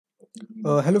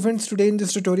Hello friends, today in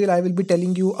this tutorial I will be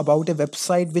telling you about a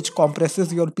website which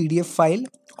compresses your PDF file,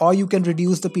 or you can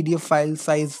reduce the PDF file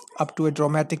size up to a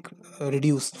dramatic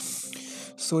reduce.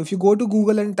 So if you go to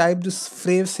Google and type this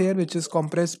phrase here, which is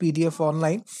compress PDF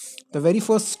online, the very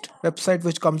first website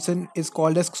which comes in is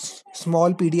called as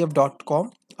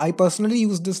smallpdf.com. I personally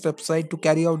use this website to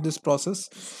carry out this process.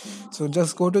 So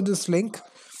just go to this link,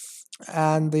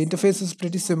 and the interface is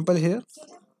pretty simple here.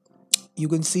 You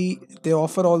can see they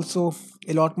offer also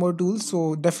a lot more tools,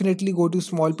 so definitely go to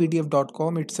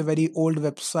smallpdf.com. It's a very old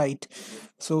website.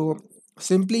 So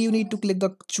simply you need to click the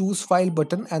choose file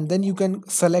button, and then you can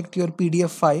select your PDF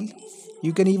file.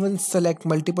 You can even select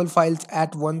multiple files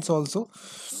at once also.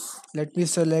 Let me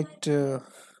select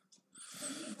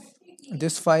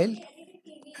this file,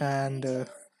 and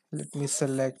let me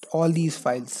select all these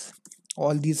files.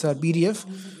 All these are PDF.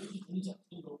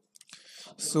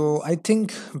 So I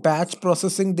think batch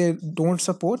processing they don't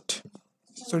support,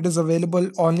 so it is available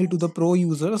only to the pro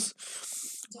users.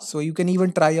 So you can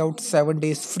even try out 7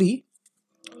 days free.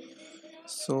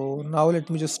 So now let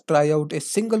me just try out a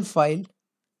single file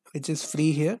which is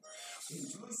free here.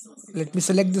 Let me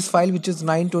select this file, which is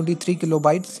 923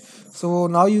 kilobytes. So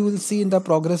now you will see in the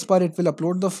progress bar it will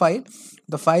upload the file.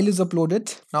 The file is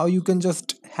uploaded. Now you can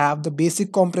just have the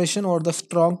basic compression or the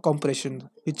strong compression,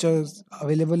 which is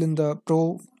available in the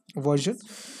pro version.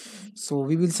 So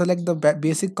we will select the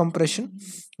basic compression,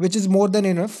 which is more than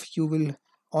enough. You will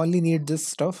only need this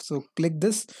stuff. So click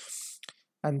this,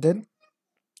 and then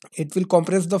it will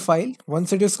compress the file.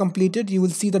 Once it is completed, you will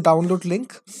see the download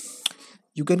link.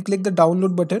 You can click the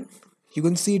download button. You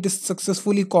can see it is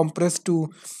successfully compressed to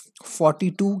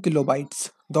 42 kilobytes.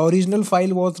 The original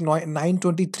file was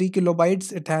 923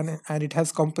 kilobytes, and it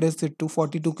has compressed it to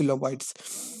 42 kilobytes.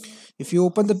 If you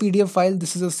open the PDF file,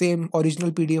 this is the same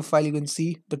original PDF file. You can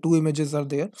see the two images are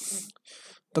there.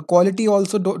 The quality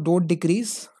also don't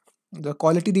decrease. The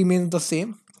quality remains the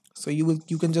same. So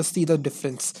you can just see the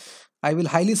difference. I will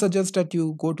highly suggest that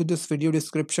you go to this video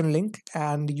description link,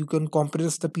 and you can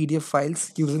compress the PDF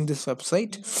files using this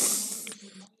website.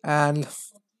 And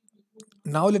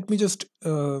now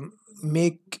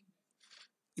make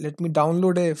let me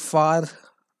download a far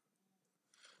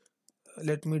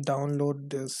let me download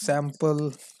the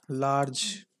sample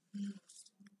large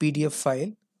PDF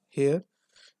file here,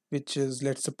 which is,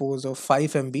 let's suppose, of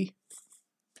 5 MB.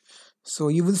 So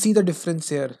you will see the difference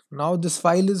here. Now this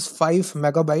file is 5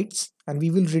 megabytes, and we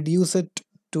will reduce it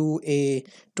to a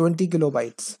 20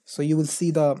 kilobytes. So you will see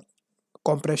the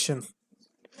compression.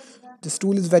 This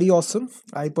tool is very awesome.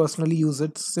 I personally use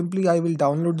it. Simply I will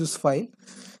download this file,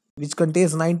 which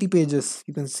contains 90 pages.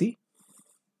 You can see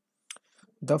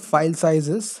the file size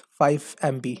is 5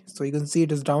 MB. So you can see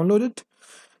it is downloaded.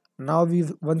 Now we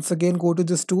once again go to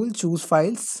this tool, choose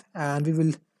files, and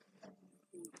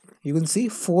you can see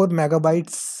 4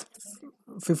 megabytes,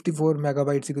 54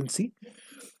 megabytes. You can see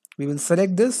we will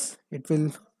select this. It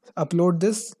will upload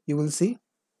this. You will see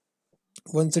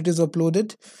once it is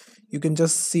uploaded, you can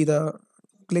just see the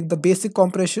click the basic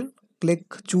compression, click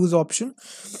choose option,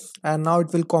 and now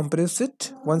it will compress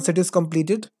it. Once it is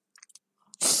completed,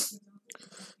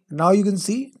 now you can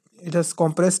see it has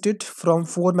compressed it from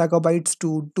 4 megabytes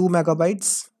to 2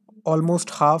 megabytes. Almost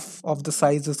half of the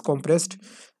size is compressed,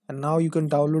 and now you can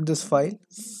download this file.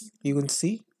 You can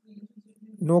see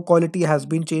no quality has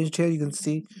been changed here. You can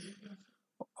see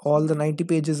all the 90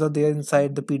 pages are there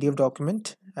inside the PDF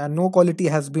document, and no quality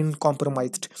has been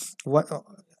compromised.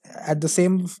 At the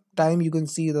same time, you can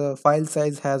see the file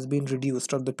size has been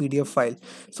reduced of the PDF file.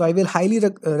 So I will highly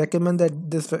recommend that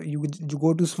you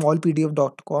go to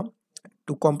smallpdf.com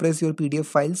to compress your PDF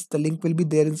files. The link will be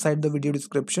there inside the video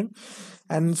description.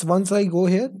 And once I go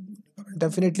here,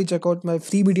 definitely check out my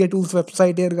free media tools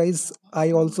website here, guys.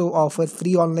 I also offer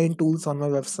free online tools on my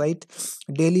website.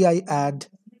 Daily I add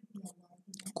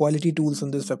quality tools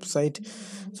on this website.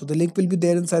 So the link will be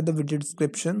there inside the video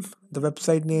description. The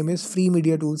website name is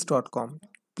freemediatools.com.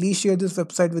 Please share this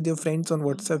website with your friends on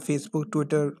WhatsApp, Facebook,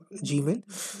 Twitter, Gmail,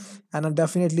 and I'll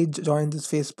definitely join this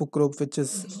Facebook group, which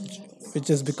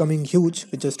is becoming huge,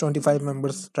 which is 25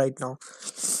 members right now.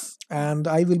 And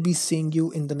I will be seeing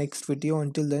you in the next video.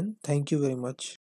 Until then, thank you very much.